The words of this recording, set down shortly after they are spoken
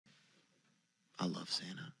I love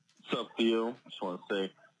Santa. What's up, Theo? Just want to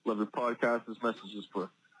say, love your podcast. This message is for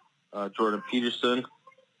Jordan Peterson.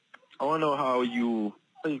 I want to know how you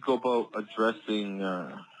go about addressing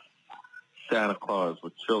Santa Claus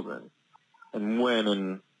with children, and when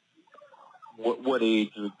and what age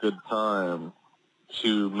is a good time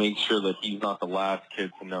to make sure that he's not the last kid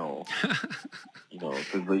to know. Because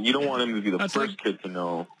you don't want him to be the first kid to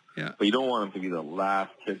know, but you don't want him to be the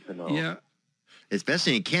last kid to know. Yeah.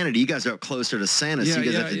 Especially in Canada, you guys are closer to Santa, so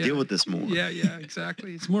you guys have to deal with this more. Yeah,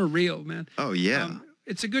 exactly. It's more real, man. Oh, yeah.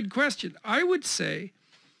 It's a good question. I would say,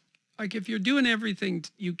 like, if you're doing everything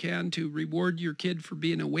you can to reward your kid for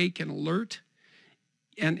being awake and alert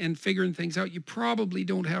and figuring things out, you probably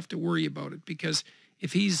don't have to worry about it, because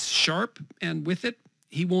if he's sharp and with it,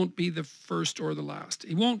 he won't be the first or the last.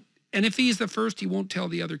 He won't, and if he's the first, he won't tell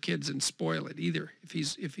the other kids and spoil it either if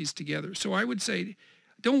he's together. So I would say,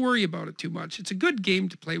 don't worry about it too much. It's a good game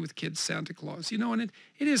to play with kids, Santa Claus, and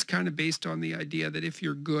it is kind of based on the idea that if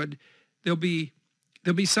you're good, there'll be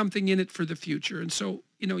something in it for the future. And so,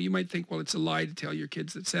 you might think, well, it's a lie to tell your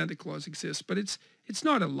kids that Santa Claus exists, but it's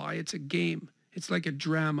not a lie. It's a game. It's like a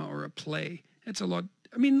drama or a play. It's a lot.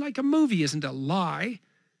 I mean, like a movie isn't a lie,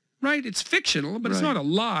 right? It's fictional, but it's not a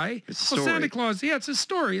lie. It's a story. Well, Santa Claus, it's a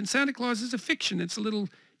story, and Santa Claus is a fiction. It's a little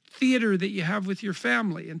theater that you have with your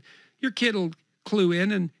family, and your kid will clue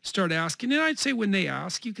in and start asking. And I'd say when they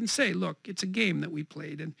ask, you can say, look, it's a game that we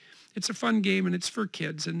played, and it's a fun game, and it's for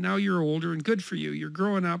kids, and now you're older, and good for you. You're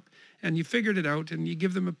growing up, and you figured it out, and you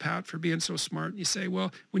give them a pat for being so smart, and you say,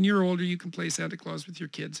 well, when you're older, you can play Santa Claus with your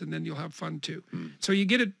kids, and then you'll have fun too. So you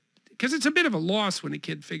get it, because it's a bit of a loss when a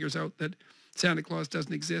kid figures out that Santa Claus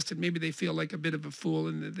doesn't exist, and maybe they feel like a bit of a fool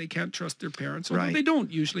and that they can't trust their parents. Although they don't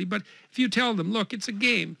usually, but if you tell them, look, it's a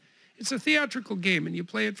game, it's a theatrical game, and you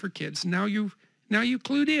play it for kids, now you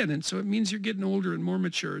clued in, and so it means you're getting older and more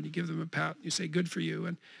mature, and you give them a pat, and you say, good for you,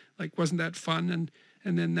 and like, wasn't that fun?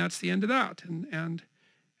 And then that's the end of that, and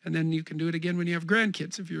then you can do it again when you have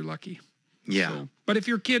grandkids if you're lucky. Yeah. So, but if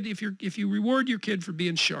you reward your kid for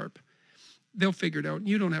being sharp, they'll figure it out, and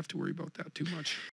you don't have to worry about that too much.